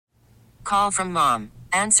call from mom.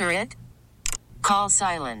 Answer it. Call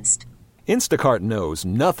silenced. Instacart knows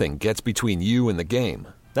nothing gets between you and the game.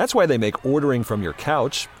 That's why they make ordering from your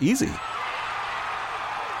couch easy.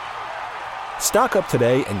 Stock up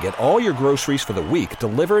today and get all your groceries for the week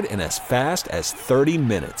delivered in as fast as 30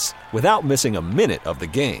 minutes without missing a minute of the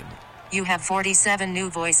game. You have 47 new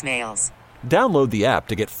voicemails. Download the app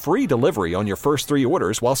to get free delivery on your first 3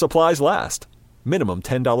 orders while supplies last. Minimum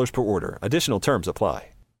 $10 per order. Additional terms apply.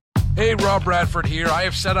 Hey, Rob Bradford here. I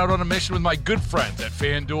have set out on a mission with my good friends at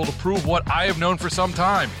FanDuel to prove what I have known for some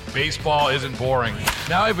time. Baseball isn't boring.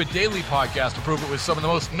 Now I have a daily podcast to prove it with some of the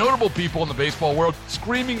most notable people in the baseball world,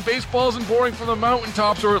 screaming baseball isn't boring from the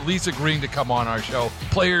mountaintops, or at least agreeing to come on our show.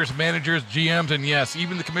 Players, managers, GMs, and yes,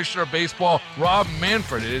 even the commissioner of baseball, Rob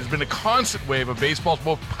Manfred. It has been a constant wave of baseball's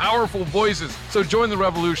most powerful voices. So join the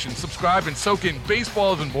revolution. Subscribe and soak in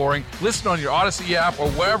Baseball Isn't Boring. Listen on your Audacy app or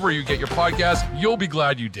wherever you get your podcasts. You'll be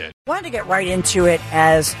glad you did. Wanted to get right into it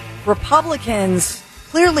as Republicans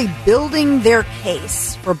clearly building their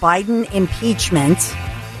case for Biden impeachment,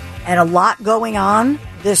 and a lot going on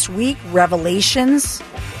this week. Revelations,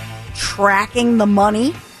 tracking the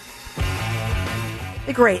money.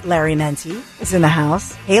 The great Larry Mendte is in the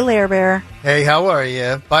house. Hey, Larry Bear. Hey, how are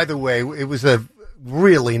you? By the way, it was a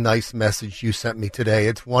really nice message you sent me today.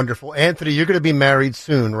 It's wonderful. Anthony, you're going to be married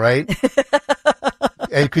soon, right?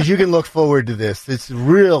 Because you can look forward to this. It's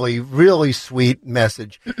really, really sweet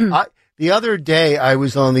message. The other day, I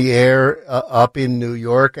was on the air up in New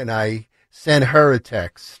York, and I sent her a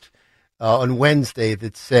text on Wednesday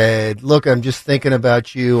that said, "Look, I'm just thinking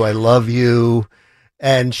about you. I love you."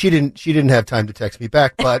 And she didn't have time to text me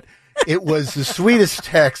back, but it was the sweetest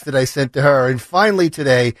text that I sent to her. And finally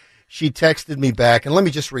today, she texted me back, and let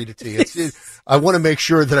me just read it to you. I want to make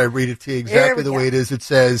sure that I read it to you exactly the way it is. It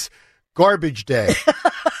says, "Garbage day."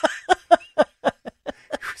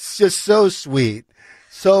 It's just so sweet,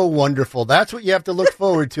 so wonderful. That's what you have to look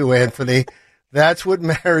forward to, Anthony. That's what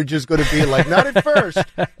marriage is going to be like. Not at first.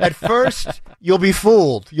 At first, you'll be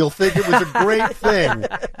fooled. You'll think it was a great thing.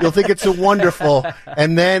 You'll think it's a wonderful.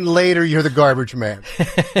 And then later, you're the garbage man.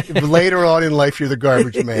 Later on in life, you're the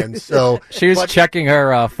garbage man. So she was checking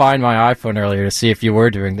her Find My iPhone earlier to see if you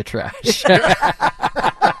were doing the trash.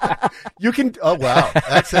 You can. Oh wow,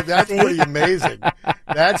 that's pretty amazing.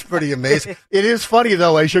 That's pretty amazing. It is funny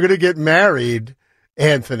though, as you're going to get married,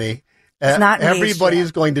 Anthony. It's not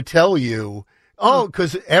everybody's going to tell you. Oh,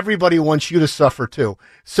 because everybody wants you to suffer too.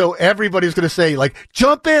 So everybody's going to say, like,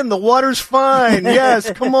 jump in, the water's fine. Yes,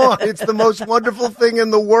 come on. It's the most wonderful thing in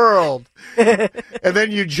the world. And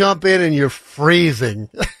then you jump in and you're freezing.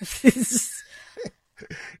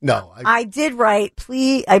 No. I did write,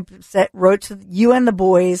 please, wrote to you and the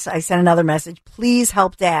boys. I sent another message. Please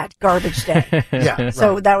help Dad. Garbage day. Yeah.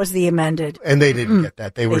 So that was the amended. And they didn't get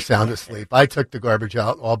that. They were sound asleep. I took the garbage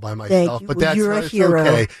out all by myself. But that's you're a hero.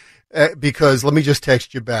 Okay. Because let me just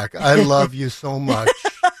text you back. I love you so much.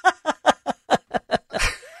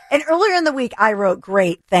 And earlier in the week, I wrote,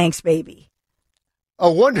 great, thanks, baby.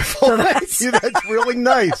 Oh, wonderful. So that's really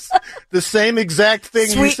nice. The same exact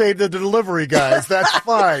thing you say to the delivery guys. That's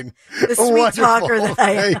fine. The sweet wonderful. Talker that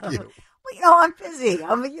I am. Thank you. Well, I'm busy.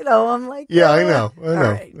 I'm like. Yeah, I know.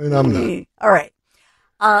 Right. And I'm not. All right.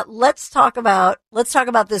 Let's talk about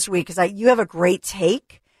this week, because you have a great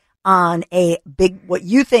take on what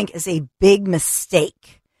you think is a big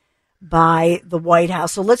mistake by the White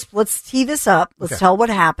House. So let's tee this up. Let's tell what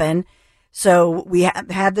happened. So we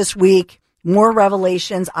had this week more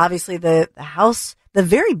revelations. Obviously, the House, the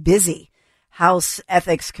very busy House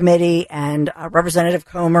Ethics Committee, and Representative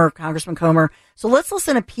Comer, Congressman Comer. So let's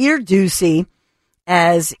listen to Peter Ducey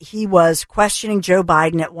as he was questioning Joe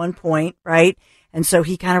Biden at one point, right? And so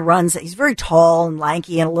he kind of runs. He's very tall and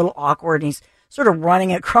lanky and a little awkward, and he's sort of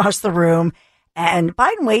running across the room, and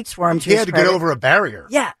Biden waits for him. He had to get over a barrier.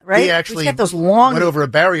 Yeah, right. He actually got those long went over a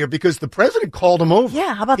barrier because the president called him over.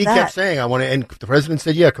 Yeah, how about that? He kept saying, "I want to," and the president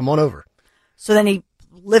said, "Yeah, come on over." So then he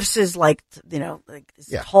lifts his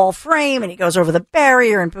his tall frame, and he goes over the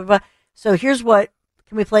barrier, and blah, blah. So here's what.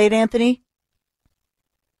 Can we play it, Anthony?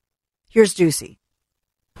 Here's Ducey.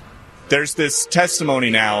 There's this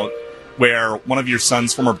testimony now where one of your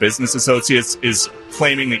son's former business associates is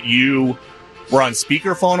claiming that you were on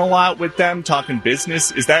speakerphone a lot with them talking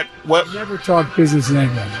business. Is that what? I never talk business to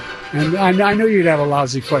anybody. And I know you'd have a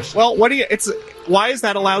lousy question. Well, why is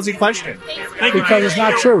that a lousy question? Because it's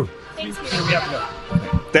not true.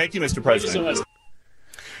 Thank you, Mr. President.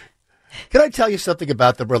 Can I tell you something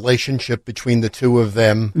about the relationship between the two of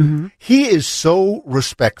them? Mm-hmm. He is so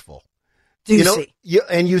respectful. Ducey.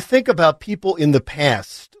 And you think about people in the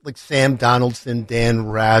past, like Sam Donaldson, Dan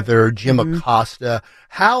Rather, Jim Acosta,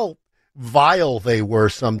 how vile they were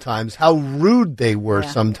sometimes, how rude they were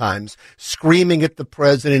sometimes, screaming at the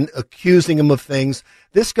president, accusing him of things.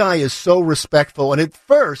 This guy is so respectful. And at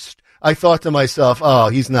first, I thought to myself, oh,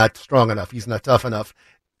 he's not strong enough. He's not tough enough.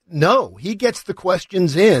 No, he gets the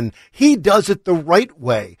questions in. He does it the right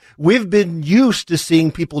way. We've been used to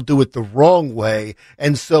seeing people do it the wrong way.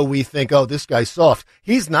 And so we think, oh, this guy's soft.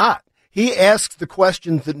 He's not. He asks the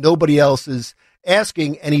questions that nobody else is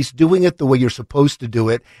asking, and he's doing it the way you're supposed to do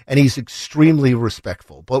it, and he's extremely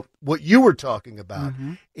respectful. But what you were talking about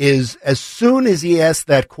is as soon as he asked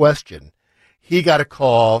that question, he got a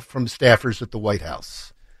call from staffers at the White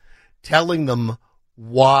House telling them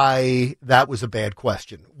why that was a bad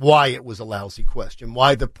question, why it was a lousy question,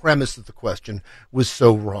 why the premise of the question was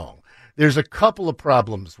so wrong. There's a couple of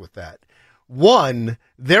problems with that. One,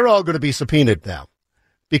 they're all going to be subpoenaed now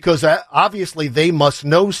because obviously they must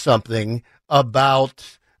know something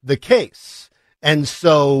about the case. And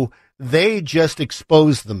so they just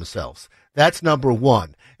exposed themselves. That's number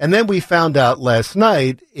one. And then we found out last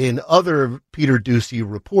night in other Peter Doocy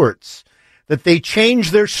reports that they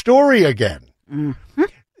changed their story again. Mm-hmm.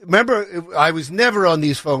 Remember, I was never on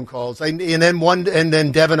these phone calls. And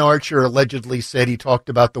then Devin Archer allegedly said he talked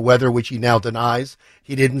about the weather, which he now denies.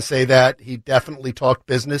 He didn't say that. He definitely talked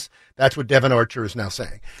business. That's what Devin Archer is now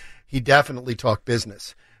saying. He definitely talked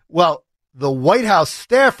business. Well, the White House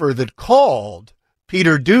staffer that called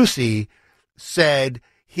Peter Doocy said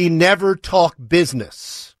he never talked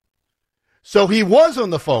business. So he was on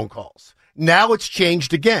the phone calls. Now it's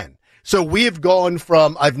changed again. So we have gone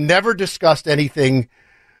from I've never discussed anything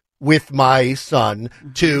with my son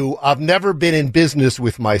to I've never been in business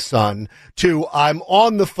with my son to I'm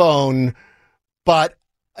on the phone, but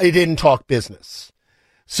I didn't talk business.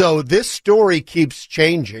 So this story keeps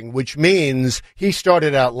changing, which means he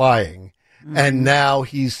started out lying. And now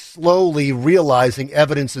he's slowly realizing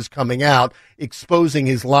evidence is coming out, exposing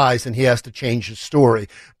his lies, and he has to change his story.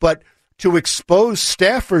 But to expose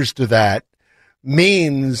staffers to that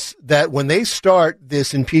means that when they start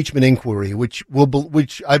this impeachment inquiry, which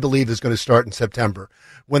I believe is going to start in September,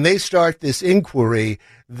 when they start this inquiry,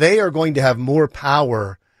 they are going to have more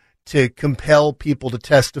power to compel people to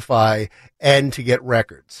testify and to get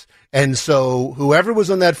records. And so whoever was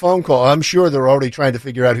on that phone call, I'm sure they're already trying to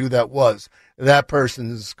figure out who that was. That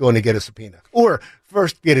person's going to get a subpoena. Or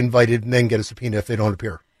first get invited and then get a subpoena if they don't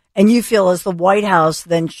appear. And you feel as the White House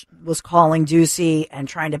then was calling Doocy and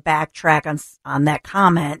trying to backtrack on that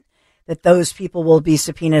comment that those people will be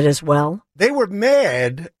subpoenaed as well? They were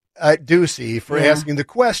mad at Doocy for asking the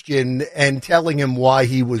question and telling him why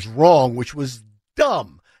he was wrong, which was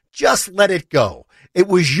dumb. Just let it go. It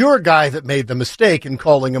was your guy that made the mistake in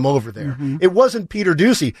calling him over there. It wasn't Peter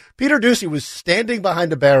Doocy. Peter Doocy was standing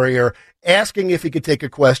behind a barrier asking if he could take a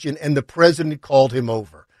question, and the president called him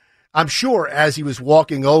over. I'm sure as he was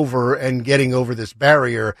walking over and getting over this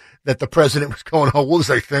barrier that the president was going, oh, what was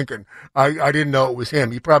I thinking? I didn't know it was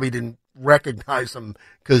him. He probably didn't recognize him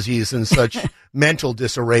because he's in such mental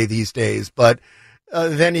disarray these days. But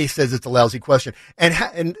then he says it's a lousy question.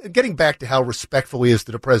 And getting back to how respectful he is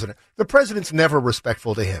to the president's never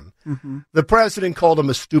respectful to him. The president called him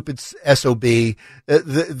a stupid SOB.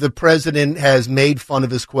 The president has made fun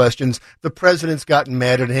of his questions. The president's gotten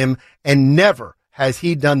mad at him, and never has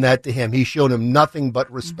he done that to him. He's shown him nothing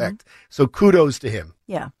but respect. So kudos to him.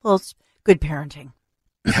 Yeah, well, it's good parenting.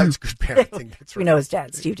 Yeah, it's good parenting. That's right. We know his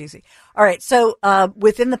dad, Steve Doocy. All right, so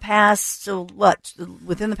within the past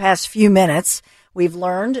few minutes, we've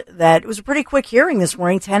learned that it was a pretty quick hearing this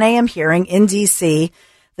morning, 10 a.m. hearing in D.C.,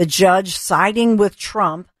 the judge siding with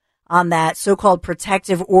Trump on that so-called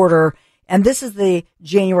protective order. And this is the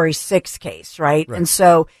January 6th case, right? And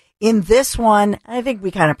so in this one, I think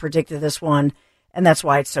we kind of predicted this one, and that's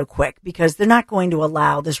why it's so quick, because they're not going to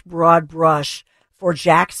allow this broad brush for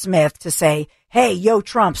Jack Smith to say, hey, yo,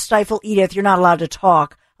 Trump, stifle Edith, you're not allowed to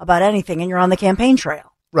talk about anything, and you're on the campaign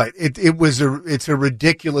trail. Right. It's a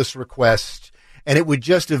ridiculous request. And it would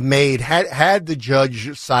just have made, had the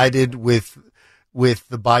judge sided with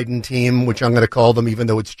the Biden team, which I'm going to call them, even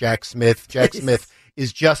though it's Jack Smith. Jack Smith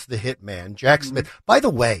is just the hitman. Jack Smith. By the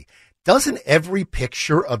way, doesn't every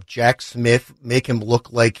picture of Jack Smith make him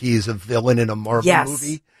look like he's a villain in a Marvel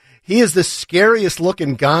movie? He is the scariest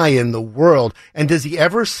looking guy in the world. And does he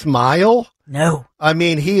ever smile? No. I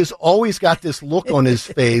mean, he has always got this look on his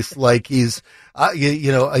face like he's,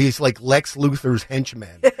 he's like Lex Luthor's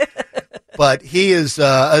henchman. But he is,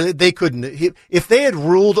 they couldn't, if they had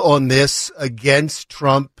ruled on this against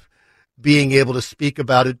Trump being able to speak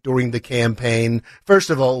about it during the campaign, first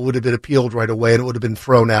of all, it would have been appealed right away and it would have been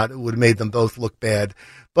thrown out. It would have made them both look bad.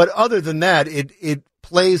 But other than that, it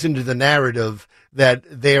plays into the narrative that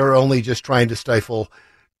they are only just trying to stifle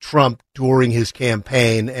Trump during his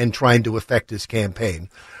campaign and trying to affect his campaign.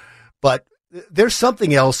 But there's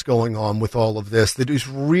something else going on with all of this that is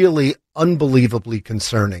really unbelievably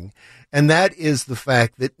concerning. And that is the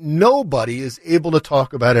fact that nobody is able to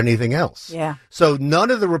talk about anything else. Yeah. So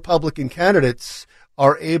none of the Republican candidates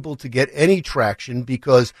are able to get any traction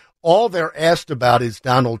because all they're asked about is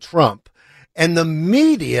Donald Trump. And the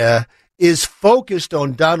media is focused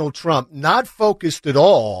on Donald Trump, not focused at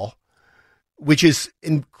all, which is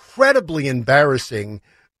incredibly embarrassing,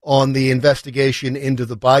 on the investigation into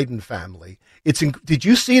the Biden family. Did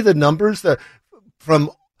you see the numbers that from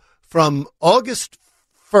August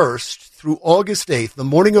 1st through August 8th, the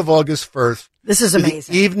morning of August 1st, this is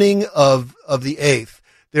amazing, the evening of the 8th,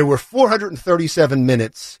 there were 437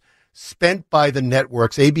 minutes spent by the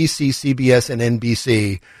networks, ABC, CBS, and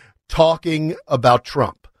NBC, talking about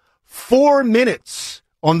Trump. 4 minutes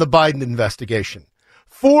on the Biden investigation.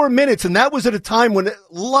 4 minutes, and that was at a time when a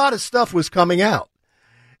lot of stuff was coming out.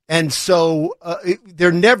 And so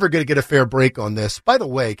they're never going to get a fair break on this. By the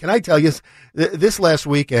way, can I tell you, this last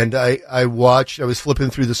weekend I was flipping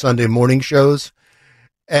through the Sunday morning shows,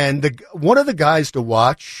 and one of the guys to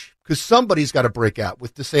watch, because somebody's got to break out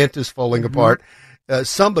with DeSantis falling apart.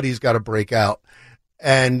 Somebody's got to break out.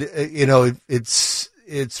 And, it's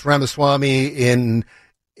Ramaswamy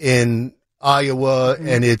in Iowa,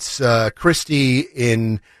 and it's Christie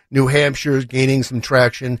in New Hampshire gaining some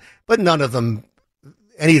traction, but none of them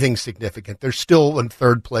anything significant. They're still in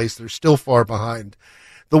third place. They're still far behind.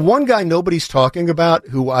 The one guy nobody's talking about,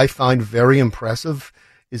 who I find very impressive,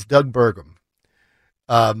 is Doug Burgum.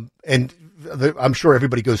 And I'm sure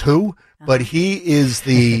everybody goes, who? But he's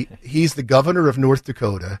the governor of North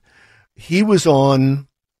Dakota. He was on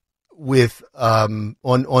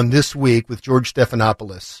This Week with George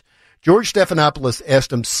Stephanopoulos. George Stephanopoulos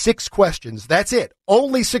asked him 6 questions. That's it.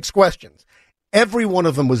 Only 6 questions. Every one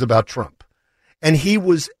of them was about Trump. And he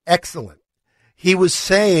was excellent. He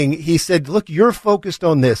said, look, you're focused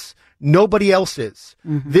on this. Nobody else is.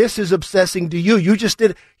 Mm-hmm. This is obsessing to you. You just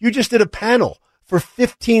did a panel for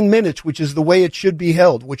 15 minutes, which is the way it should be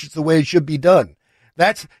held, which is the way it should be done.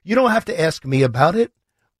 You don't have to ask me about it.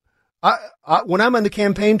 When I'm on the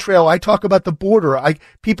campaign trail, I talk about the border.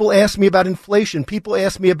 People ask me about inflation. People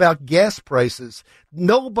ask me about gas prices.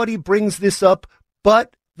 Nobody brings this up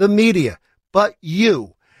but the media, but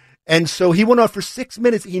you. And so he went on for 6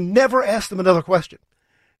 minutes. He never asked him another question.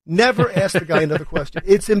 Never asked the guy another question.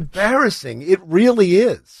 It's embarrassing. It really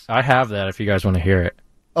is. I have that if you guys want to hear it.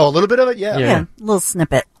 Oh, a little bit of it? Yeah. Yeah, a little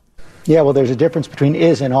snippet. Yeah, well, there's a difference between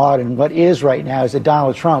is and ought, and what is right now is that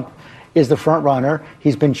Donald Trump is the front runner.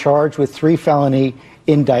 He's been charged with 3 felony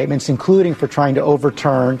indictments, including for trying to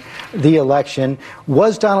overturn the election.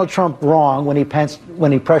 Was Donald Trump wrong when he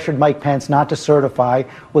pressured Mike Pence not to certify?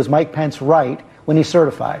 Was Mike Pence right when he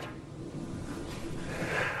certified?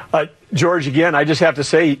 George, again, I just have to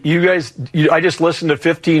say, I just listened to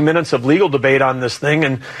 15 minutes of legal debate on this thing,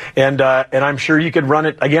 and I'm sure you could run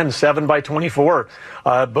it again 7x24.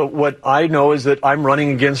 But what I know is that I'm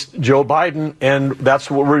running against Joe Biden, and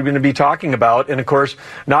that's what we're going to be talking about. And of course,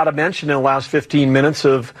 not to mention in the last 15 minutes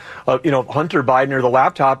of Hunter Biden or the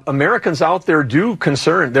laptop, Americans out there do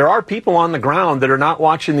concern. There are people on the ground that are not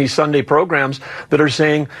watching these Sunday programs that are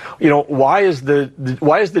saying, why is the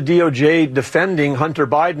DOJ defending Hunter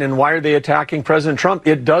Biden, and why are they attacking President Trump?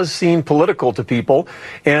 It does seem political to people,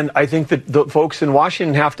 and I think that the folks in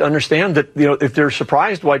Washington have to understand that if they're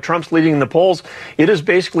surprised why Trump's leading in the polls, it is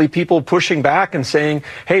basically people pushing back and saying,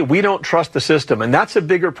 "Hey, we don't trust the system," and that's a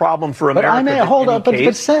bigger problem for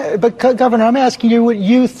America. But Governor, I'm asking you what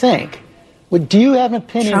you think. Do you have an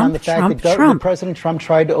opinion on the fact that President Trump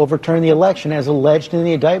tried to overturn the election as alleged in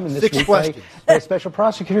the indictment this week by Special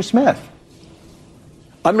Prosecutor Smith?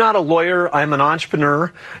 I'm not a lawyer. I'm an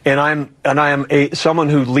entrepreneur, and I am someone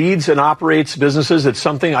who leads and operates businesses. It's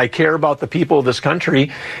something I care about the people of this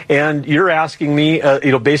country. And you're asking me,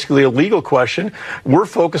 basically a legal question. We're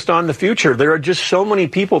focused on the future. There are just so many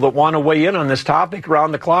people that want to weigh in on this topic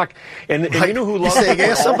around the clock. And you know who loves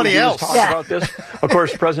somebody else talk about this? Of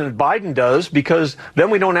course, President Biden does, because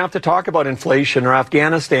then we don't have to talk about inflation or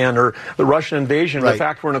Afghanistan or the Russian invasion. Right. The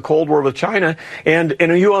fact we're in a Cold War with China, and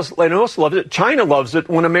who else loves it? China loves it.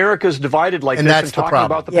 When America's divided like this and talking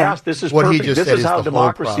about the past, this is perfect. This is how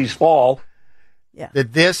democracies fall. Yeah.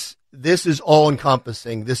 That this is all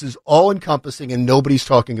encompassing. This is all encompassing, and nobody's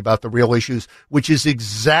talking about the real issues, which is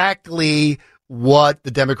exactly what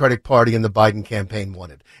the Democratic Party and the Biden campaign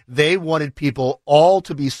wanted. They wanted people all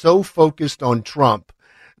to be so focused on Trump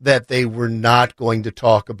that they were not going to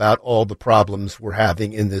talk about all the problems we're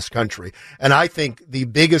having in this country. And I think the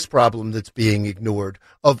biggest problem that's being ignored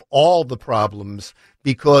of all the problems,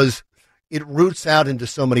 because it roots out into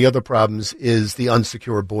so many other problems, is the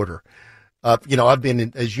unsecure border. I've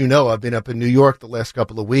been up in New York the last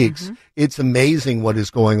couple of weeks. Mm-hmm. It's amazing what is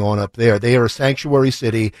going on up there. They are a sanctuary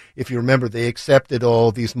city. If you remember, they accepted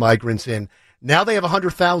all these migrants in. Now they have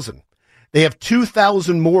 100,000. They have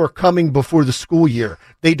 2,000 more coming before the school year.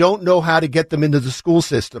 They don't know how to get them into the school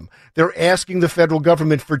system. They're asking the federal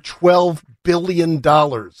government for $12 billion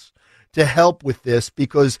to help with this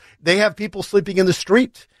because they have people sleeping in the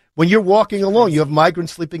street. When you're walking along, you have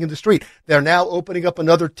migrants sleeping in the street. They're now opening up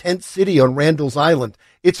another tent city on Randall's Island.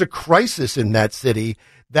 It's a crisis in that city.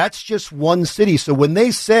 That's just one city. So when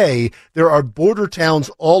they say there are border towns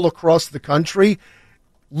all across the country,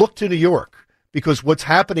 look to New York. Because what's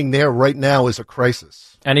happening there right now is a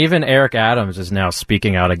crisis. And even Eric Adams is now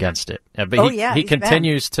speaking out against it. But he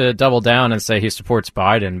continues to double down and say he supports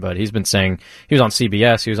Biden, but he's been saying, he was on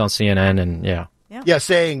CBS, he was on CNN, and Yeah,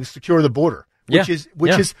 saying secure the border, which is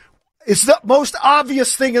the most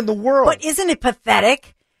obvious thing in the world. But isn't it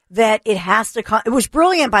pathetic that it has to it was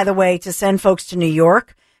brilliant, by the way, to send folks to New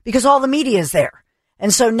York because all the media is there.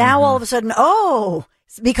 And so now all of a sudden,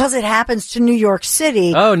 because it happens to New York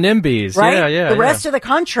City. Oh, NIMBYs. Right? Yeah. The rest of the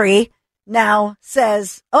country now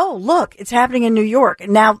says, oh, look, it's happening in New York.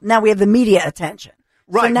 And now we have the media attention.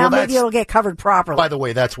 Right. So now maybe it'll get covered properly. By the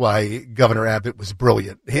way, that's why Governor Abbott was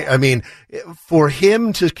brilliant. I mean, for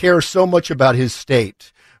him to care so much about his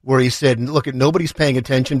state, where he said, look, nobody's paying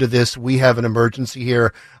attention to this. We have an emergency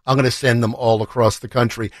here. I'm going to send them all across the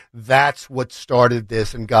country. That's what started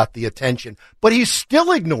this and got the attention. But he's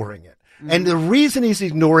still ignoring it. And the reason he's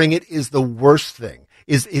ignoring it is the worst thing.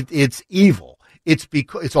 It's evil. It's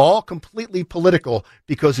because it's all completely political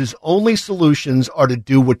because his only solutions are to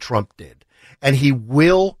do what Trump did. And he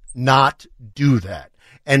will not do that.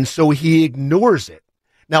 And so he ignores it.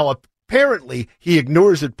 Now, apparently he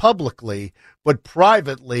ignores it publicly, but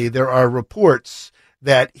privately there are reports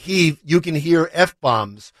that you can hear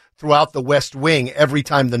F-bombs throughout the West Wing every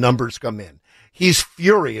time the numbers come in. He's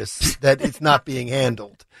furious that it's not being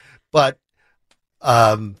handled. But,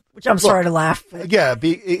 which I'm sorry to laugh.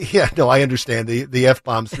 I understand the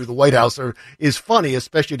F-bombs through the White House is funny,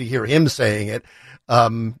 especially to hear him saying it,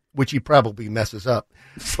 which he probably messes up.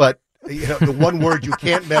 But, the one word you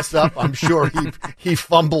can't mess up, I'm sure he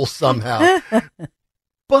fumbles somehow.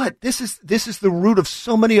 But this is the root of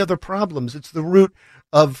so many other problems. It's the root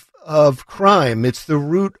of crime. It's the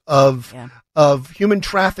root of human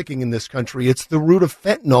trafficking in this country. It's the root of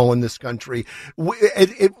fentanyl in this country.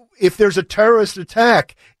 If there's a terrorist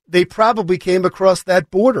attack, they probably came across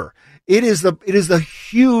that border. It is a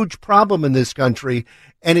huge problem in this country,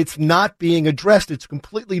 and it's not being addressed. It's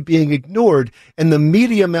completely being ignored, and the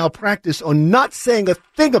media malpractice on not saying a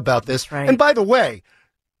thing about this. Right. And by the way,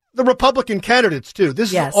 the Republican candidates, too.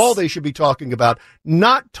 This is all they should be talking about.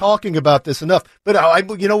 Not talking about this enough. But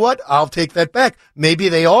you know what? I'll take that back. Maybe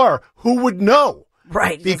they are. Who would know?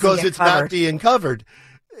 Right. Because it's not being covered.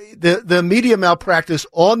 The media malpractice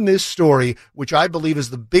on this story, which I believe is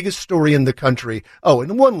the biggest story in the country. Oh,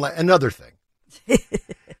 and another thing.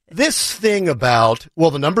 This thing about,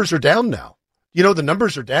 the numbers are down now. The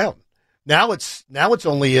numbers are down. Now it's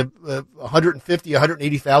only 150,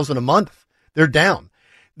 180,000 a month. They're down.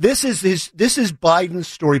 This is Biden's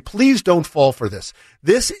story. Please don't fall for this.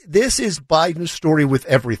 This is Biden's story with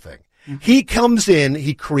everything. Mm-hmm. He comes in,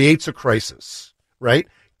 he creates a crisis, right?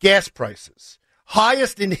 Gas prices,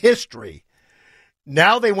 highest in history.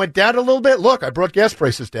 Now they went down a little bit. Look, I brought gas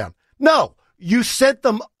prices down. No, you sent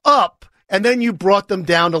them up and then you brought them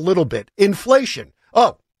down a little bit. Inflation.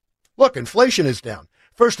 Oh, look, inflation is down.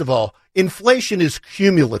 First of all, inflation is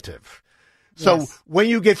cumulative. So when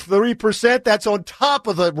you get 3%, that's on top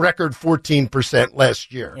of the record 14%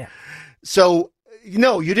 last year. Yeah. So,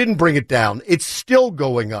 you didn't bring it down. It's still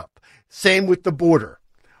going up. Same with the border.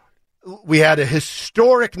 We had a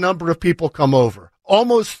historic number of people come over.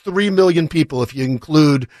 Almost 3 million people, if you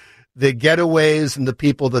include the getaways and the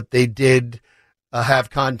people that they did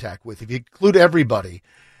have contact with. If you include everybody,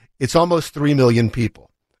 it's almost 3 million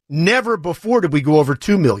people. Never before did we go over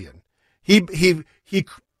 2 million. He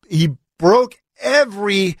broke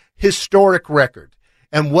every historic record.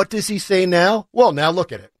 And what does he say now? Well, now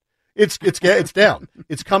look at it. It's down.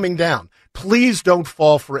 It's coming down. Please don't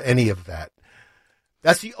fall for any of that.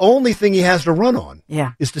 That's the only thing he has to run on.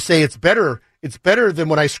 Yeah. Is to say it's better. It's better than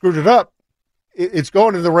when I screwed it up. It's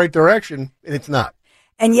going in the right direction, and it's not.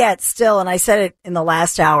 And yet still, and I said it in the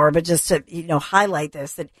last hour, but just to, highlight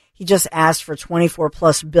this, that he just asked for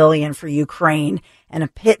 24+ billion for Ukraine. and a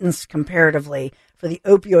pittance comparatively for the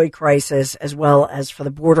opioid crisis as well as for the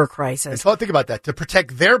border crisis. And so think about that, to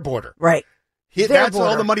protect their border. Right. That's border.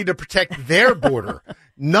 All the money to protect their border.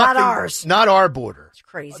 Not ours. Not our border. It's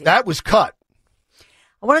crazy. That was cut.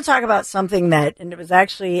 I want to talk about something and it was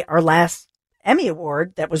actually our last Emmy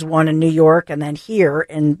Award that was won in New York, and then here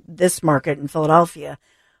in this market in Philadelphia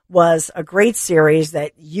was a great series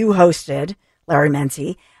that you hosted, Larry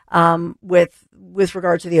Mendte, with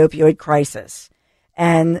regard to the opioid crisis.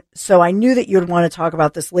 And so I knew that you'd want to talk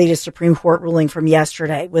about this latest Supreme Court ruling from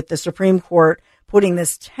yesterday, with the Supreme Court putting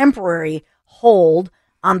this temporary hold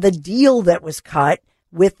on the deal that was cut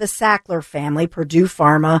with the Sackler family, Purdue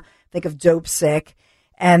Pharma, think of Dope Sick,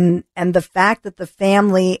 and the fact that the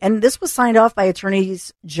family, and this was signed off by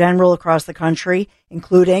attorneys general across the country,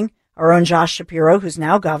 including our own Josh Shapiro, who's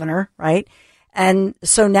now governor, right? And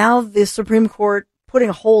so now the Supreme Court putting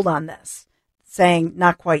a hold on this, saying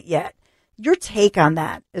not quite yet. Your take on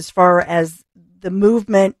that as far as the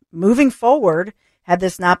movement moving forward, had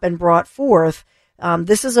this not been brought forth,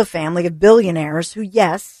 this is a family of billionaires who,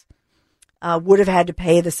 yes, would have had to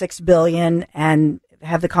pay the $6 billion and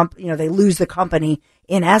have the company, they lose the company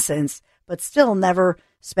in essence, but still never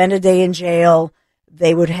spend a day in jail.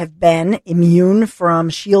 They would have been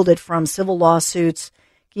shielded from civil lawsuits.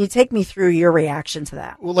 Can you take me through your reaction to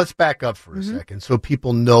that? Well, let's back up for a second so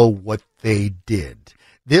people know what they did.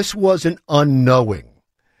 This wasn't unknowing.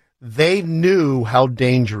 They knew how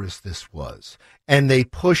dangerous this was, and they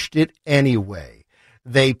pushed it anyway.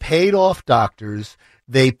 They paid off doctors.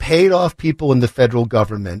 They paid off people in the federal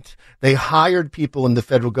government. They hired people in the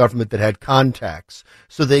federal government that had contacts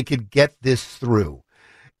so they could get this through.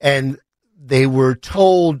 And they were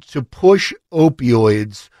told to push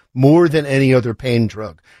opioids more than any other pain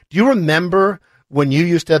drug. Do you remember when you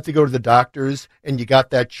used to have to go to the doctors and you got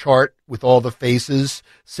that chart with all the faces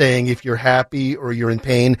saying if you're happy or you're in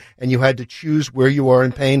pain, and you had to choose where you are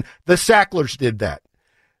in pain? The Sacklers did that.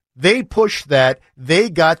 They pushed that. They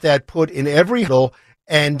got that put in every hospital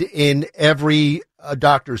and in every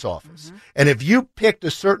doctor's office. And if you picked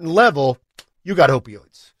a certain level, you got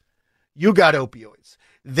opioids. You got opioids.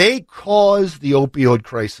 They caused the opioid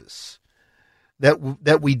crisis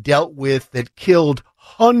that we dealt with, that killed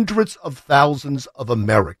hundreds of thousands of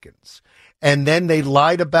Americans. And then they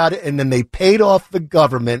lied about it, and then they paid off the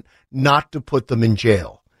government not to put them in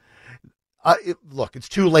jail. Look, it's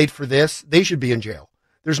too late for this. They should be in jail.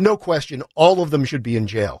 There's no question. All of them should be in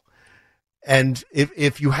jail. And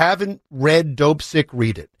if you haven't read Dope Sick,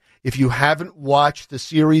 read it. If you haven't watched the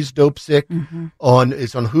series Dope Sick,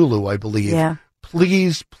 it's on Hulu, I believe. Yeah.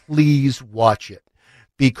 Please watch it,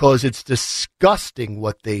 because it's disgusting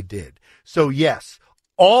what they did. So yes,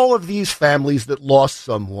 all of these families that lost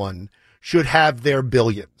someone should have their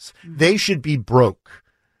billions. They should be broke.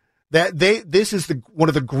 This is one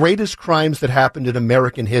of the greatest crimes that happened in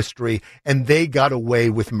American history, and they got away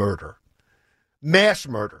with murder. Mass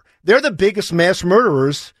murder. They're the biggest mass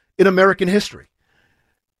murderers in American history.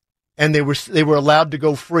 And they were allowed to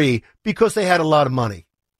go free because they had a lot of money.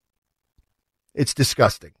 It's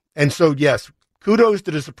disgusting. And so, yes, kudos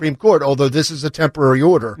to the Supreme Court, although this is a temporary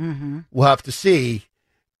order. We'll have to see.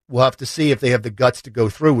 We'll have to see if they have the guts to go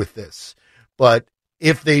through with this. But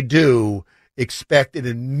if they do, expect an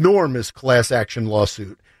enormous class action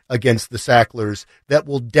lawsuit against the Sacklers that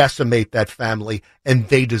will decimate that family, and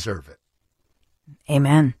they deserve it.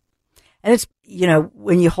 Amen. And it's,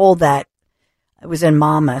 when you hold that, it was in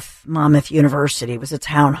Monmouth University. It was a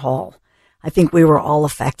town hall. I think we were all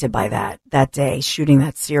affected by that day, shooting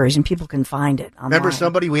that series, and people can find it online.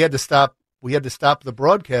 Remember we had to stop the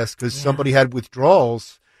broadcast because somebody had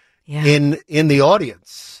withdrawals in the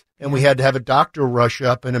audience, and we had to have a doctor rush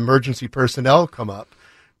up and emergency personnel come up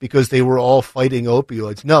because they were all fighting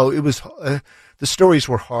opioids. No, it was the stories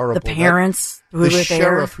were horrible. The parents who were there. The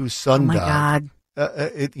sheriff whose son died. Oh my God.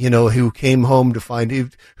 Who came home to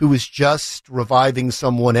who was just reviving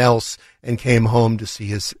someone else and came home to see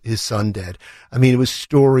his son dead. I mean, it was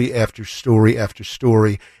story after story after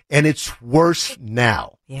story, and it's worse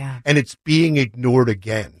now. Yeah. And it's being ignored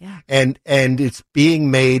again. Yeah. And it's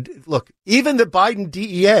being made. Look, even the Biden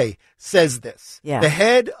DEA says this. Yeah. The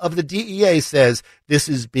head of the DEA says this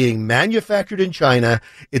is being manufactured in China.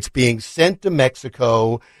 It's being sent to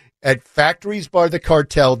Mexico. At factories by the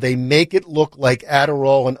cartel, they make it look like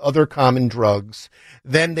Adderall and other common drugs.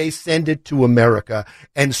 Then they send it to America.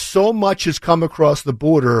 And so much has come across the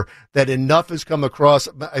border that enough has come across.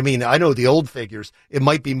 I mean, I know the old figures. It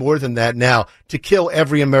might be more than that now, to kill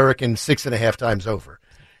every American 6.5 times over,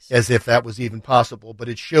 as if that was even possible. But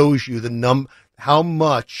it shows you how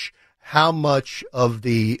much how much of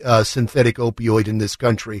the synthetic opioid in this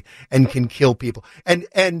country and can kill people.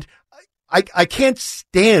 And I can't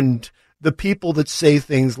stand the people that say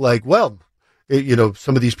things like, well,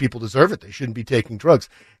 some of these people deserve it. They shouldn't be taking drugs.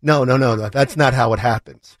 No. That's not how it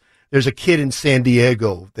happens. There's a kid in San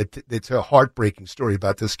Diego that's a heartbreaking story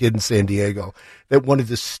about this kid in San Diego that wanted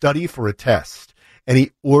to study for a test, and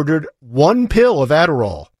he ordered one pill of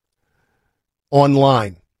Adderall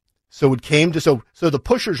online. So it came to, so the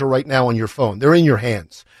pushers are right now on your phone. They're in your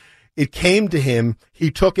hands. It came to him. He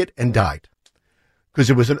took it and died because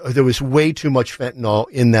there was way too much fentanyl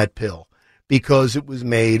in that pill because it was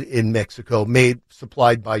made in Mexico,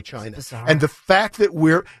 supplied by China. And the fact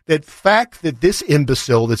that this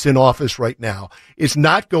imbecile that's in office right now is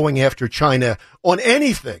not going after China on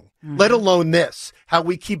anything, let alone this, how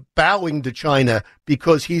we keep bowing to China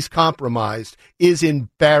because he's compromised, is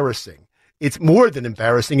embarrassing. It's more than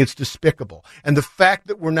embarrassing. It's despicable. And the fact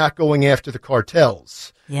that we're not going after the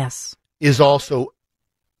cartels is also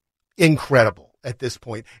incredible at this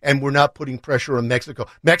point. And we're not putting pressure on Mexico.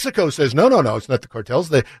 Mexico says, no, it's not the cartels.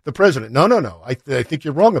 The president. No. I think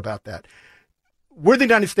you're wrong about that. We're the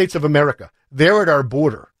United States of America. They're at our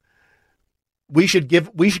border. We should give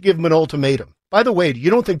them an ultimatum. By the way, you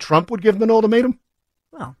don't think Trump would give them an ultimatum?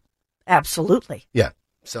 Well, absolutely. Yeah.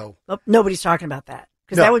 So nobody's talking about that.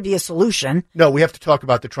 Because that would be a solution. No, we have to talk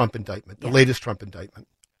about the Trump indictment, the latest Trump indictment.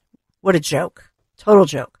 What a joke. Total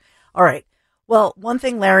joke. All right. Well, one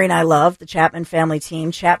thing Larry and I love, the Chapman family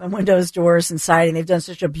team, Chapman Windows, Doors, and Siding, they've done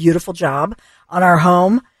such a beautiful job on our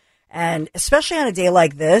home. And especially on a day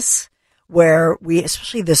like this, where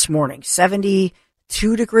especially this morning,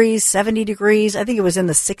 72 degrees, 70 degrees. I think it was in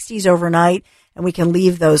the 60s overnight. And we can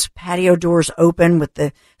leave those patio doors open with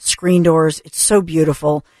the screen doors. It's so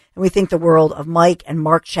beautiful. And we think the world of Mike and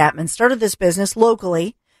Mark Chapman. Started this business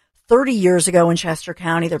locally 30 years ago in Chester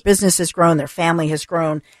County. Their business has grown. Their family has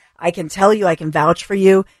grown. I can tell you, I can vouch for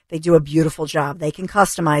you. They do a beautiful job. They can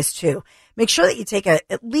customize too. Make sure that you take at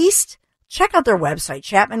least check out their website,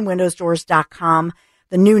 chapmanwindowsdoors.com.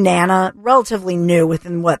 The new Nana, relatively new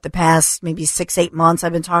within the past maybe 6-8 months.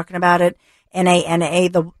 I've been talking about it. NANA,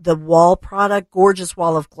 the wall product, gorgeous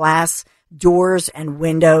wall of glass, doors and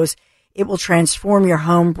windows. It will transform your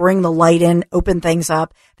home, bring the light in, open things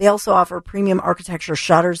up. They also offer premium architecture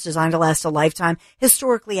shutters designed to last a lifetime,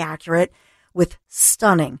 historically accurate, with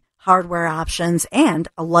stunning hardware options and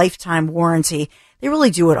a lifetime warranty. They really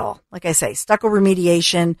do it all. Like I say, stucco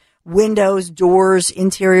remediation, windows, doors,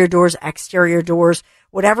 interior doors, exterior doors,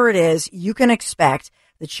 whatever it is, you can expect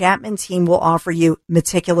the Chapman team will offer you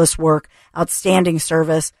meticulous work, outstanding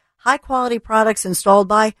service, high quality products installed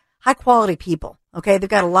by high quality people. Okay, they've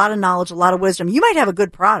got a lot of knowledge, a lot of wisdom. You might have a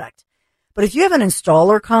good product, but if you have an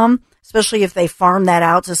installer come, especially if they farm that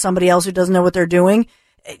out to somebody else who doesn't know what they're doing,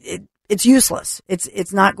 it's useless.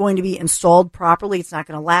 It's not going to be installed properly. It's not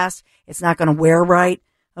going to last. It's not going to wear right.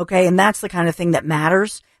 Okay, and that's the kind of thing that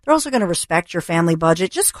matters. They're also going to respect your family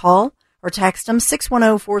budget. Just call or text them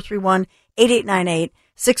 610-431-8898,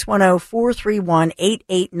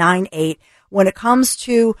 610-431-8898. When it comes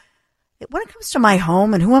to my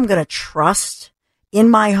home and who I'm going to trust in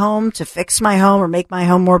my home to fix my home or make my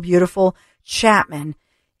home more beautiful, Chapman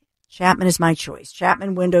is my choice.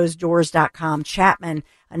 ChapmanWindowsDoors.com. Chapman,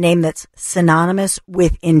 a name that's synonymous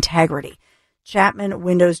with integrity.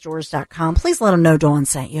 ChapmanWindowsDoors.com. Please let them know Dawn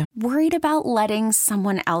sent you. Worried about letting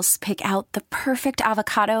someone else pick out the perfect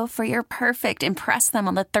avocado for your perfect impress them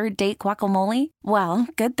on the third date guacamole? Well,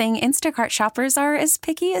 good thing Instacart shoppers are as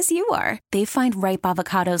picky as you are. They find ripe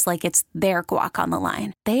avocados like it's their guac on the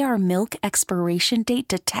line. They are milk expiration date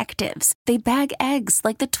detectives. They bag eggs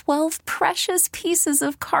like the 12 precious pieces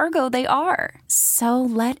of cargo they are. So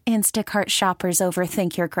let Instacart shoppers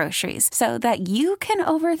overthink your groceries so that you can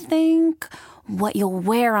overthink what you'll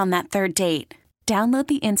wear on that third date. Download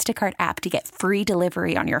the Instacart app to get free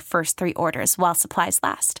delivery on your first 3 orders while supplies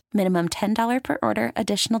last. Minimum $10 per order.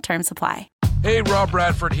 Additional terms apply. Hey, Rob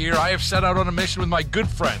Bradford here. I have set out on a mission with my good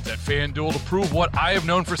friends at FanDuel to prove what I have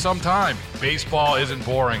known for some time. Baseball isn't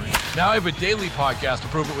boring. Now I have a daily podcast to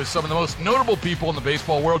prove it with some of the most notable people in the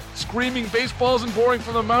baseball world, screaming baseball isn't boring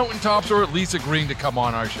from the mountaintops, or at least agreeing to come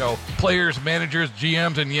on our show. Players, managers,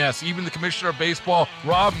 GMs, and yes, even the commissioner of baseball,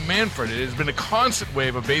 Rob Manfred. It has been a constant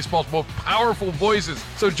wave of baseball's most powerful voices.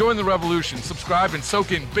 So join the revolution. Subscribe and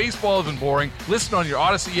soak in Baseball Isn't Boring. Listen on your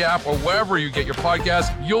Audacy app or wherever you get your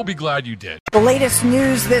podcasts. You'll be glad you did. The latest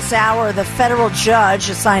news this hour, the federal judge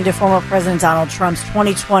assigned to former President Donald Trump's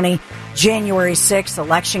 2020 January 6th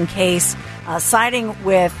election case, siding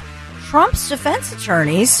with Trump's defense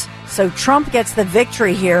attorneys. So Trump gets the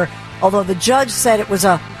victory here, although the judge said it was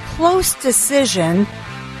a close decision.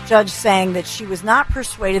 Judge saying that she was not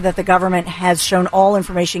persuaded that the government has shown all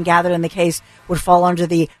information gathered in the case would fall under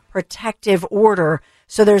the protective order.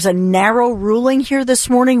 So there's a narrow ruling here this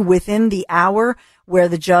morning within the hour where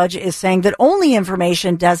the judge is saying that only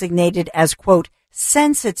information designated as, quote,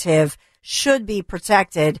 sensitive should be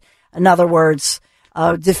protected. In other words,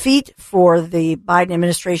 defeat for the Biden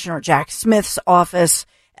administration or Jack Smith's office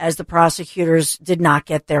as the prosecutors did not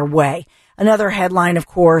get their way. Another headline, of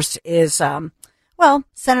course, is,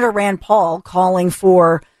 Senator Rand Paul calling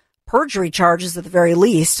for perjury charges at the very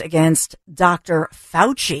least against Dr.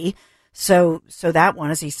 Fauci. So that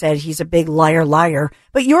one, as he said, he's a big liar.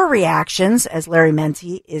 But your reactions, as Larry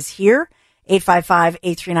Mendte is here,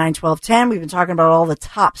 855-839-1210. We've been talking about all the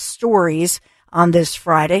top stories on this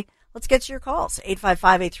Friday. Let's get to your calls.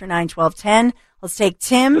 855-839-1210. Let's take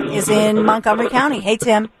Tim is in Montgomery County. Hey,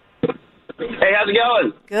 Tim. Hey, how's it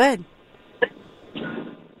going? Good.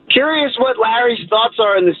 Curious what Larry's thoughts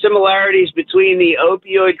are on the similarities between the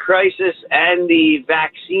opioid crisis and the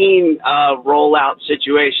vaccine rollout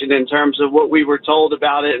situation in terms of what we were told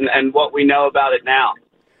about it and what we know about it now.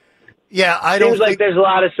 Yeah, I don't Seems like there's a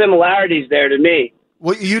lot of similarities there to me.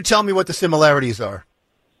 Well, you tell me what the similarities are.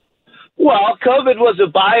 Well, COVID was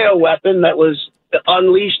a bioweapon that was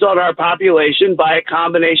unleashed on our population by a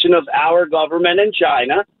combination of our government and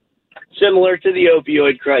China, similar to the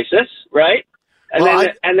opioid crisis, right?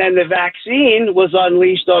 And then the vaccine was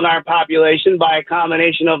unleashed on our population by a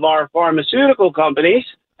combination of our pharmaceutical companies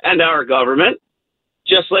and our government,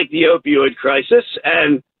 just like the opioid crisis.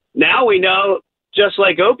 And now we know, just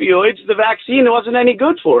like opioids, the vaccine wasn't any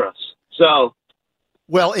good for us. So,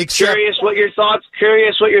 curious what your thoughts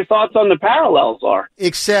on the parallels are.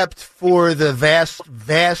 Except for the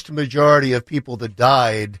vast majority of people that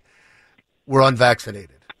died were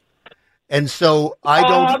unvaccinated. And so I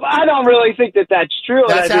don't really think that that's true.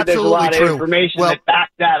 That's I think there's a lot true. of information that back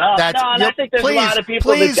that up. I think there's a lot of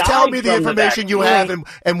people Please that tell died me the from information you vaccine.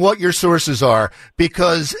 have and what your sources are,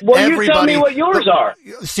 because everybody. You tell me what yours are.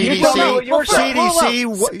 CDC,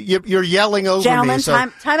 you're yelling over Gentlemen, me. So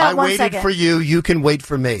time out I waited for you. You can wait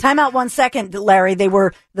for me. Time out 1 second, Larry. They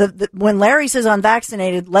were when Larry says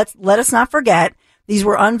unvaccinated. Let us not forget. These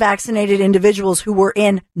were unvaccinated individuals who were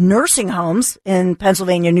in nursing homes in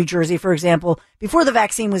Pennsylvania, New Jersey, for example, before the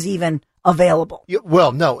vaccine was even available.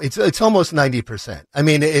 Well, no, it's almost 90%. I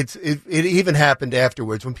mean, it even happened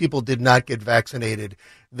afterwards when people did not get vaccinated.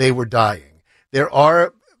 They were dying. There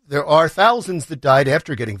are thousands that died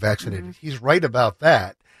after getting vaccinated. Mm-hmm. He's right about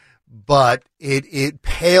that, but it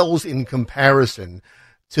pales in comparison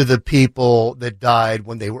to the people that died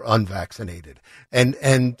when they were unvaccinated.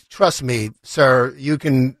 And trust me, sir, you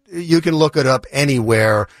can look it up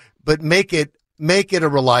anywhere, but make it a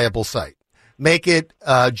reliable site. Make it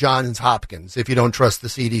Johns Hopkins if you don't trust the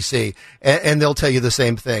CDC, and they'll tell you the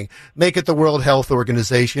same thing. Make it the World Health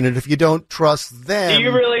Organization, and if you don't trust them, do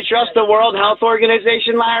you really trust the World Health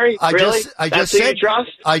Organization, Larry? I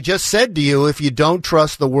just said to you, if you don't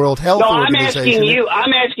trust the World Health Organization,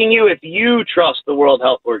 I'm asking you if you trust the World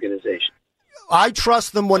Health Organization. I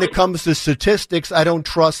trust them when it comes to statistics. I don't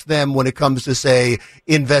trust them when it comes to, say,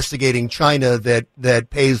 investigating China that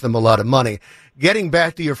pays them a lot of money. Getting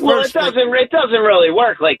back to your first, it doesn't really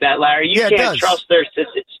work like that, Larry. You can't trust their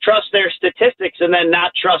statistics and then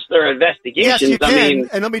not trust their investigations. Yes, you can. I mean,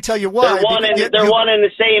 and let me tell you why. They're one and the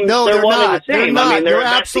same. No, they're not. I mean, you're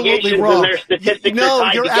absolutely wrong. And their statistics are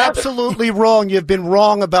tied you're together. absolutely wrong. You've been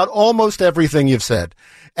wrong about almost everything you've said.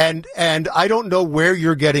 And I don't know where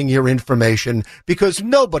you're getting your information, because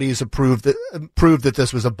nobody's proved that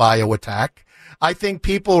this was a bio attack. I think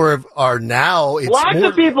people are now. Lots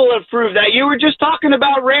of people have proved that. You were just talking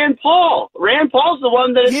about Rand Paul. Rand Paul's the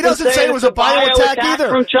one that he doesn't say it was a bio attack either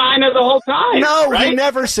from China the whole time. No, right? He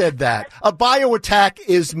never said that. A bio attack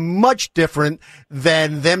is much different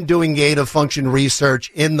than them doing gain of function research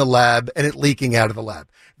in the lab and it leaking out of the lab.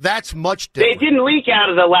 That's much different. They didn't leak out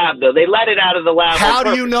of the lab, though. They let it out of the lab. How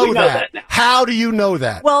do you know that? How do you know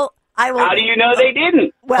that? Well, how do you know they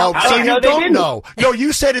didn't? Well, so you don't know. No,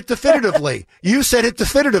 you said it definitively. You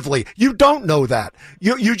don't know that.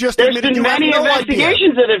 You just admitted you have no idea. There's been many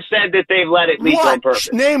investigations that have said that they've let it leak on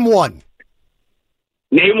purpose. Name one.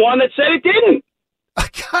 Name one that said it didn't.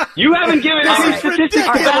 You haven't given any statistics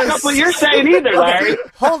to back up what you're saying either, Larry.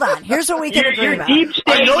 Hold on. Here's what we can agree about. Deep state,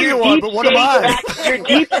 I know you are, but what am I? Your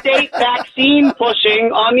deep state vaccine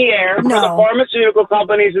pushing on the air for the pharmaceutical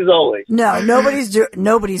companies is always. No,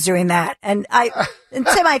 nobody's doing that. And Tim,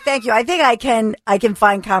 I thank you. I think I can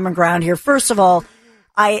find common ground here. First of all,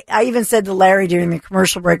 I even said to Larry during the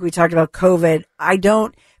commercial break, we talked about COVID.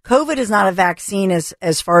 COVID is not a vaccine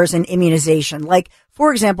as far as an immunization. Like,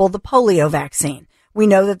 for example, the polio vaccine. We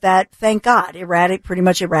know that thank God, pretty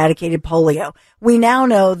much eradicated polio. We now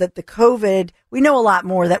know that the COVID, we know a lot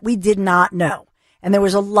more that we did not know. And there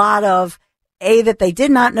was a lot of, that they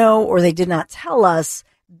did not know or they did not tell us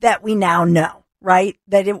that we now know, right?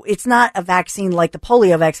 That it's not a vaccine like the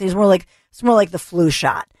polio vaccine. It's more like the flu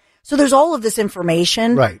shot. So there's all of this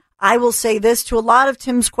information. Right. I will say this to a lot of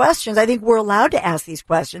Tim's questions. I think we're allowed to ask these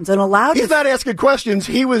questions and He's not asking questions.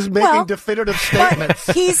 He was making definitive statements.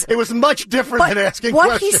 It was much different than asking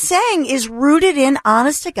questions. What he's saying is rooted in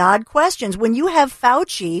honest to God questions. When you have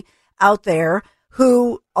Fauci out there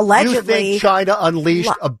who allegedly. You think China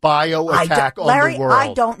unleashed a bio attack on Larry, the world?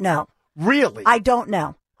 I don't know. Really? I don't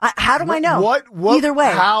know. How do I know? What Either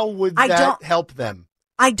way. How would that help them?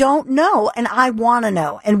 I don't know, and I want to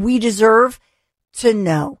know, and we deserve to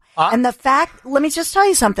know. And the fact, let me just tell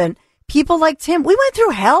you something. People like Tim, we went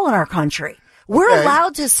through hell in our country. We're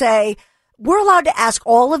allowed to say, we're allowed to ask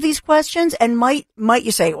all of these questions, and might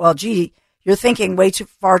you say, well, gee, you're thinking way too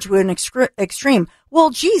far to an extreme.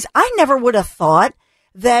 Well, geez, I never would have thought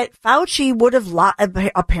that Fauci would have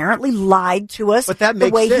apparently lied to us the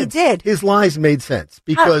way he did. His lies made sense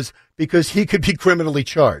because he could be criminally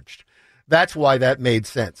charged. That's why that made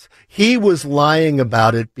sense. He was lying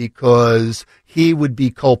about it because he would be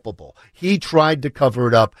culpable. He tried to cover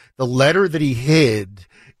it up. The letter that he hid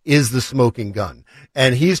is the smoking gun,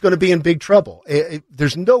 and he's going to be in big trouble.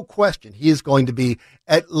 There's no question he is going to be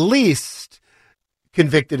at least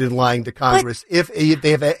convicted in lying to Congress if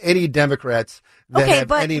they have any Democrats that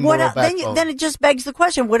have any moral backbone. Then it just begs the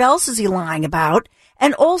question, what else is he lying about?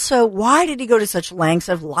 And also, why did he go to such lengths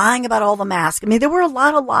of lying about all the masks? I mean, there were a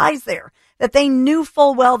lot of lies there that they knew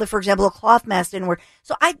full well that, for example, a cloth mask didn't work.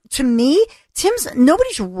 So to me,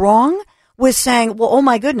 nobody's wrong with saying, well, oh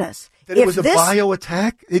my goodness. That it was a bio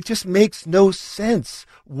attack? It just makes no sense.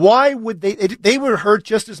 Why would they were hurt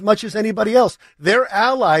just as much as anybody else. Their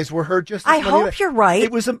allies were hurt just as much. I hope you're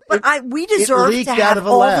right. We deserve to have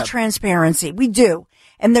all the transparency. We do.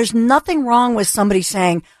 And there's nothing wrong with somebody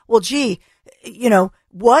saying, well, gee,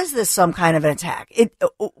 was this some kind of an attack?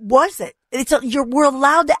 Was it? We're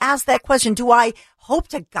allowed to ask that question. Do I hope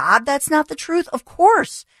to God that's not the truth? Of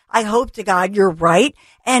course. I hope to God you're right.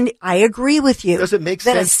 And I agree with you. Does it make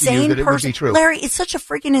sense to you that it would be true? Larry, it's such a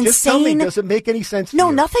freaking insane. Just tell me, does it make any sense to you?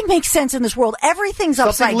 No, nothing makes sense in this world. Everything's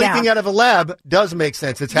upside down. Something leaking out of a lab does make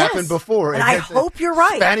sense. It's happened before. And I hope you're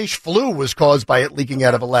right. Spanish flu was caused by it leaking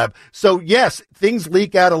out of a lab. So yes, things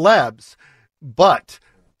leak out of labs, but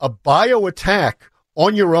a bio attack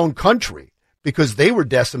on your own country because they were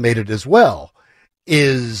decimated as well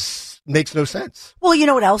makes no sense. Well, you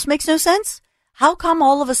know what else makes no sense? How come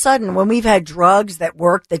all of a sudden when we've had drugs that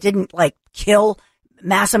worked that didn't kill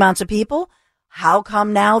mass amounts of people, how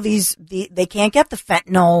come now they can't get the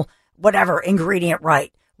fentanyl, whatever ingredient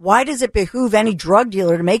right? Why does it behoove any drug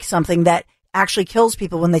dealer to make something that actually kills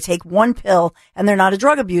people when they take one pill and they're not a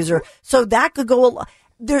drug abuser? So that could go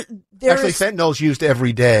actually, fentanyl is used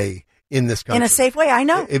every day in this country. In a safe way, I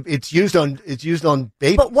know. It's used on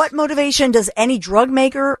babies. But what motivation does any drug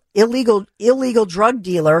maker, illegal drug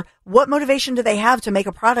dealer, what motivation do they have to make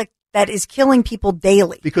a product that is killing people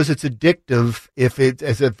daily? Because it's addictive. If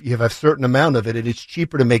you have a certain amount of it, and it's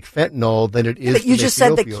cheaper to make fentanyl than it is. But you just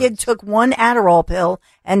said the kid took one Adderall pill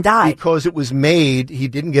and died because it was made. He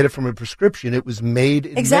didn't get it from a prescription. It was made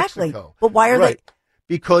in Mexico. But why are they?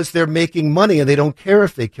 Because they're making money and they don't care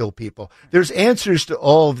if they kill people. There's answers to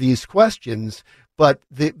all of these questions, but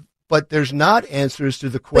there's not answers to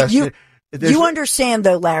the question. You understand,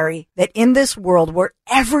 though, Larry, that in this world where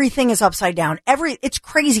everything is upside down, it's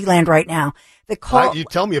crazy land right now. You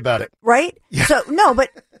tell me about it, right? Yeah.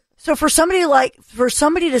 So for somebody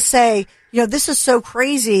to say, this is so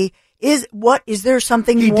crazy. Is there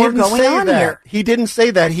something more going on here? He didn't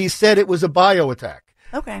say that. He said it was a bio attack.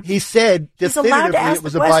 Okay. He said definitively it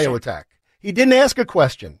was a bio attack. He didn't ask a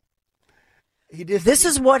question. This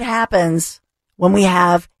is what happens when we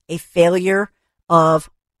have a failure of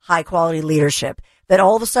high quality leadership, that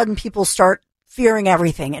all of a sudden people start fearing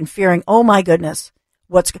everything and fearing, oh my goodness,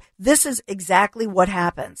 this is exactly what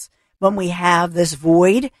happens when we have this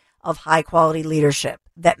void of high quality leadership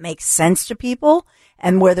that makes sense to people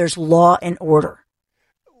and where there's law and order.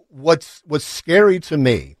 What's scary to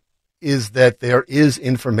me is that there is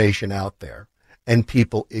information out there and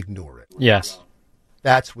people ignore it. Yes.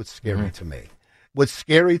 That's what's scary to me. What's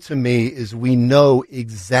scary to me is we know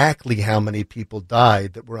exactly how many people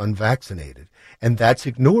died that were unvaccinated, and that's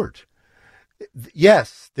ignored.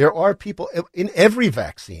 Yes, there are people in every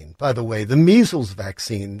vaccine, by the way, the measles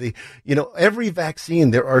vaccine, every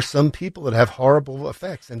vaccine, there are some people that have horrible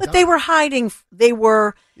effects. But they were hiding. They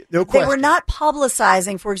were not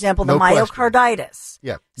publicizing, for example, the myocarditis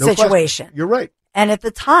situation. You're right. And at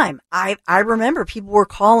the time, I remember people were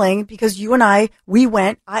calling because you and I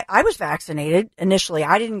was vaccinated initially.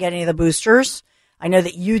 I didn't get any of the boosters. I know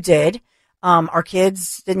that you did. Our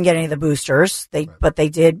kids didn't get any of the boosters. But they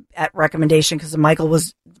did at recommendation because Michael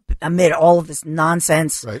was, amid all of this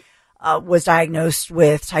nonsense, was diagnosed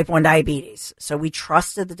with type 1 diabetes. So we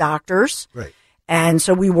trusted the doctors. Right. And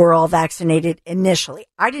so we were all vaccinated initially.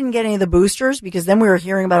 I didn't get any of the boosters because then we were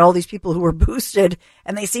hearing about all these people who were boosted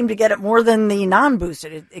and they seemed to get it more than the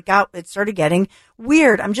non-boosted. It started getting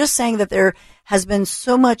weird. I'm just saying that there has been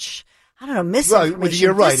so much, I don't know, misinformation. Well,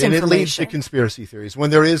 you're right, and it leads to conspiracy theories. When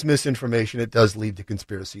there is misinformation, it does lead to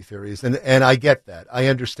conspiracy theories, and I get that. I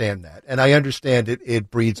understand that, and I understand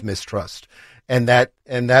it breeds mistrust, and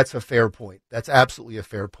that's a fair point. That's absolutely a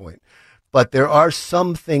fair point. But there are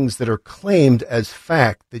some things that are claimed as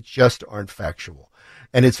fact that just aren't factual.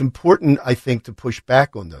 And it's important, I think, to push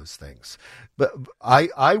back on those things. But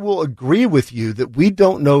I will agree with you that we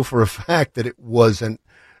don't know for a fact that it wasn't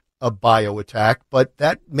a bio attack, but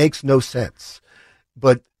that makes no sense.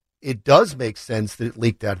 But it does make sense that it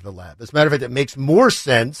leaked out of the lab. As a matter of fact, it makes more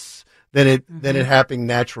sense than it happening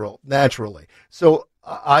naturally. So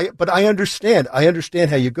but I understand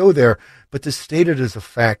how you go there, but to state it as a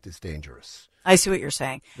fact is dangerous. I see what you're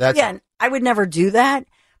saying. And I would never do that,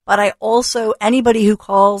 but I also, anybody who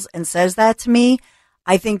calls and says that to me,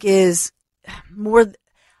 I think is more,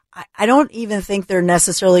 I don't even think they're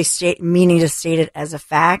necessarily meaning to state it as a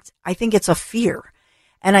fact. I think it's a fear.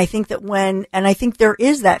 And I think that I think there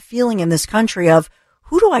is that feeling in this country of,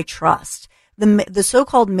 who do I trust? The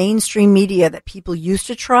so-called mainstream media that people used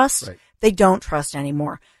to trust, they don't trust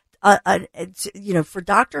anymore. For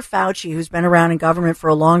Dr. Fauci, who's been around in government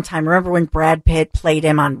for a long time, remember when Brad Pitt played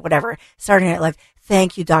him on Saturday Night Live?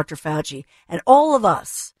 Thank you, Dr. Fauci. And all of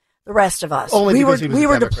us, the rest of us, we were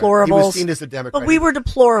deplorables. He was seen as a Democrat. But we were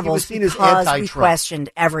deplorables because we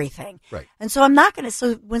questioned everything. Right. And so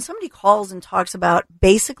so when somebody calls and talks about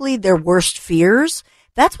basically their worst fears,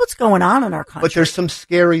 that's what's going on in our country. But there's some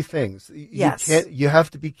scary things. Yes. You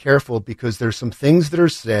have to be careful because there's some things that are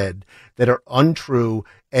said that are untrue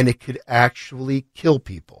and it could actually kill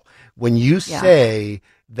people. When you say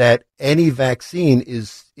that any vaccine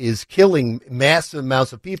is killing massive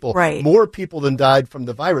amounts of people, more people than died from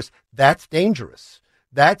the virus, that's dangerous.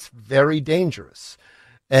 That's very dangerous.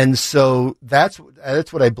 And so that's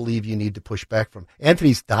what I believe you need to push back from.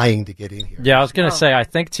 Anthony's dying to get in here. Yeah, I was going to say, I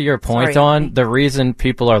think to your point the reason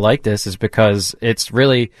people are like this is because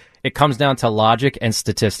it comes down to logic and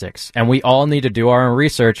statistics. And we all need to do our own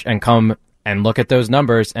research and come and look at those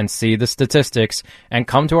numbers and see the statistics and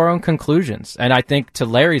come to our own conclusions. And I think to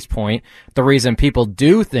Larry's point, the reason people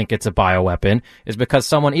do think it's a bioweapon is because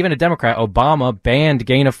someone, even a Democrat, Obama, banned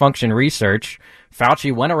gain-of-function research.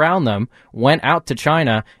 Fauci went around them, went out to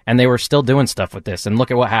China, and they were still doing stuff with this. And look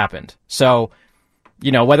at what happened. So,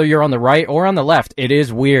 whether you're on the right or on the left, it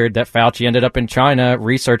is weird that Fauci ended up in China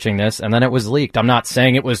researching this, and then it was leaked. I'm not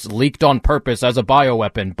saying it was leaked on purpose as a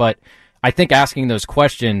bioweapon, but I think asking those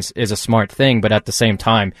questions is a smart thing. But at the same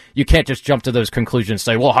time, you can't just jump to those conclusions and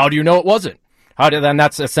say, well, how do you know it wasn't? Then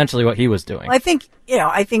that's essentially what he was doing. Well,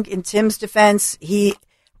 I think in Tim's defense, he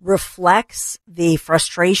reflects the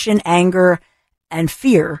frustration, anger, and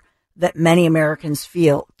fear that many Americans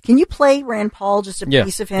feel. Can you play Rand Paul, just a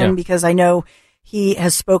piece of him? Because I know he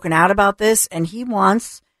has spoken out about this and he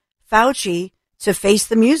wants Fauci to face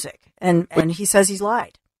the music. And he says he's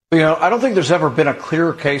lied. I don't think there's ever been a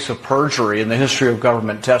clear case of perjury in the history of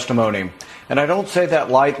government testimony. And I don't say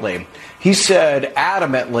that lightly. He said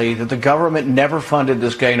adamantly that the government never funded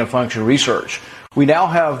this gain-of-function research. We now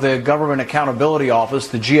have the Government Accountability Office,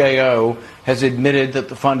 the GAO, has admitted that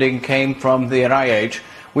the funding came from the NIH.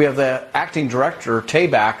 We have the acting director,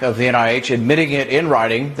 Tabak, of the NIH, admitting it in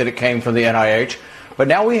writing that it came from the NIH. But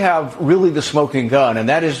now we have really the smoking gun, and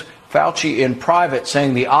that is Fauci in private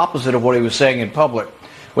saying the opposite of what he was saying in public.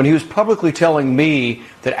 When he was publicly telling me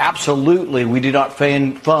that absolutely we do not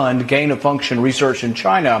fund gain-of-function research in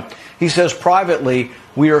China, he says privately,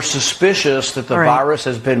 we are suspicious that the virus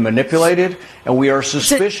has been manipulated, and we are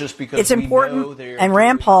suspicious because it's important. And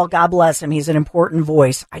Rand Paul, God bless him, he's an important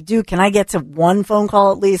voice. Can I get to one phone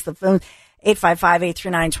call at least? The phone,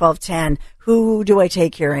 855-839-1210. Who do I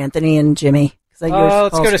take here, Anthony and Jimmy?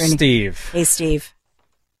 Let's go to Steve. Hey, Steve.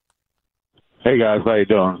 Hey, guys. How you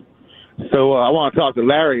doing? So I want to talk to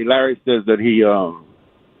Larry. Larry says that he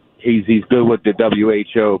he's good with the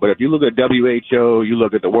WHO. But if you look at WHO, you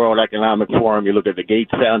look at the World Economic Forum, you look at the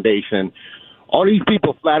Gates Foundation, all these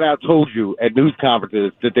people flat out told you at news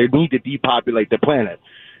conferences that they need to depopulate the planet.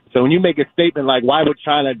 So when you make a statement like, why would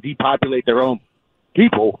China depopulate their own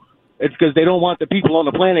people? It's because they don't want the people on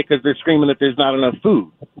the planet because they're screaming that there's not enough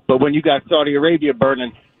food. But when you got Saudi Arabia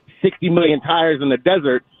burning 60 million tires in the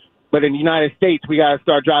desert, but in the United States, we got to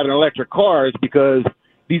start driving electric cars because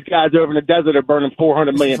these guys over in the desert are burning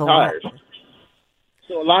 400 million tires.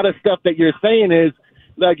 So a lot of stuff that you're saying is,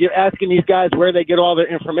 like, you're asking these guys where they get all the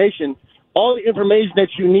information. All the information that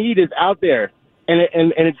you need is out there,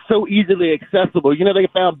 and it's so easily accessible. You know, they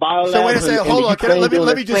found biolabs. So wait a second, hold on.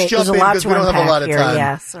 Let me just jump in because we don't have a lot of time.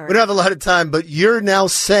 Yeah, we don't have a lot of time, but you're now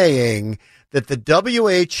saying that the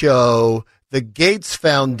WHO, the Gates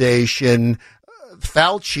Foundation,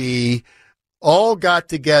 Fauci, all got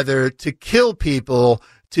together to kill people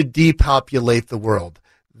to depopulate the world.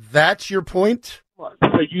 That's your point?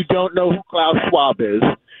 So you don't know who Klaus Schwab is.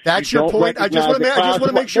 That's your point? I just want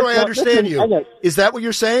to make sure I understand you. Is that what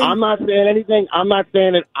you're saying? I'm not saying anything. I'm not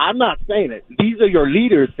saying it. I'm not saying it. These are your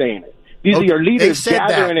leaders saying it. These are your leaders. They said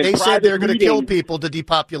gathering that. in They said they're going to kill meetings. people to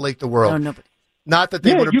depopulate the world. No, nobody. Not that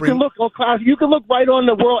they would have. You can look on Klaus. You can look right on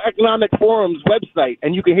the World Economic Forum's website,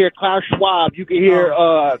 and you can hear Klaus Schwab. You can hear.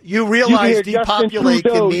 You realize you can hear depopulate Justin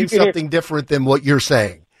Trudeau, can mean something different than what you're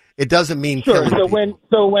saying. It doesn't mean sure. killing people.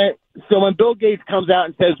 So when Bill Gates comes out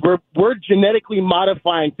and says we're genetically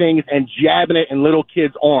modifying things and jabbing it in little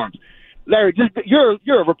kids' arms, Larry,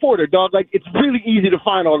 you're a reporter, dog. Like, it's really easy to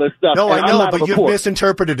find all this stuff. No, I know, but you've reporter.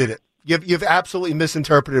 misinterpreted it. You've absolutely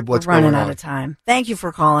misinterpreted what's We're going on. running out of time. Thank you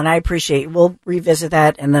for calling. I appreciate it. We'll revisit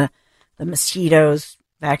that and the mosquitoes,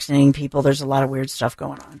 vaccinating people. There's a lot of weird stuff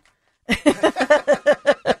going on.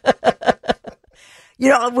 You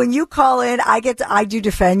know, when you call in, I do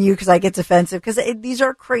defend you because I get defensive because these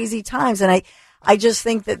are crazy times. And I just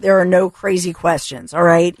think that there are no crazy questions. All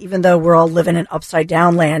right. Even though we're all living in upside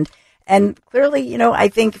down land. And clearly, you know, I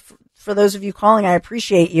think for those of you calling, I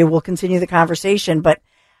appreciate you. We'll continue the conversation, but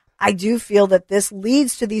I do feel that this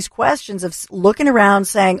leads to these questions of looking around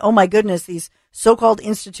saying, oh my goodness, these so-called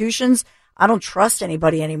institutions, I don't trust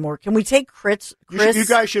anybody anymore. Can we take Chris? You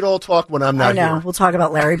guys should all talk when I'm not here. I know. We'll talk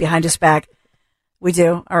about Larry behind his back. We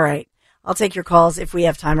do? All right. I'll take your calls if we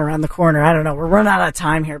have time around the corner. I don't know. We're running out of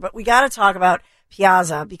time here, but we got to talk about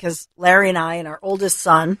Piazza because Larry and I and our oldest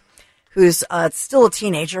son, who's still a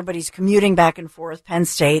teenager, but he's commuting back and forth, Penn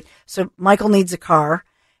State. So Michael needs a car.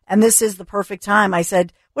 And this is the perfect time. I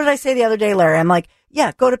said, what did I say the other day, Larry? I'm like,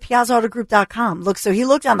 yeah, go to piazzaautogroup.com. Look, so he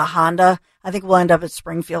looked on the Honda. I think we'll end up at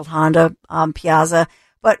Springfield Honda, Piazza.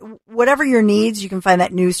 But whatever your needs, you can find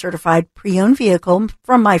that new certified pre-owned vehicle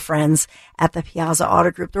from my friends at the Piazza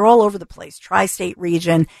Auto Group. They're all over the place, tri-state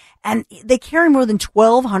region, and they carry more than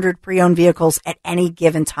 1,200 pre-owned vehicles at any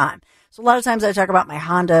given time. So a lot of times I talk about my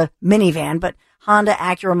Honda minivan, but Honda,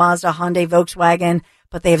 Acura, Mazda, Hyundai, Volkswagen,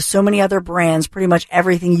 but they have so many other brands, pretty much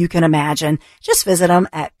everything you can imagine. Just visit them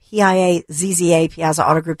at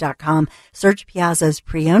piazzaautogroup.com. Search Piazza's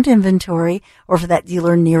pre-owned inventory, or for that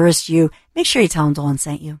dealer nearest you, make sure you tell them Dawn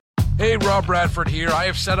sent you. Hey, Rob Bradford here. I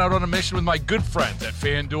have set out on a mission with my good friends at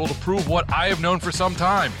FanDuel to prove what I have known for some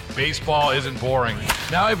time. Baseball isn't boring.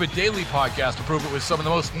 Now I have a daily podcast to prove it with some of the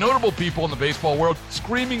most notable people in the baseball world,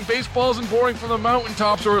 screaming baseball isn't boring from the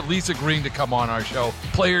mountaintops, or at least agreeing to come on our show.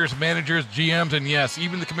 Players, managers, GMs, and yes,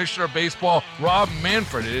 even the commissioner of baseball, Rob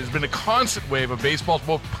Manfred. It has been a constant wave of baseball's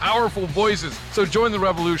most powerful voices. So join the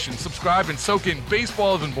revolution. Subscribe and soak in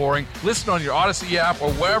Baseball Isn't Boring. Listen on your Audacy app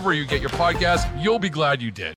or wherever you get your podcasts. You'll be glad you did.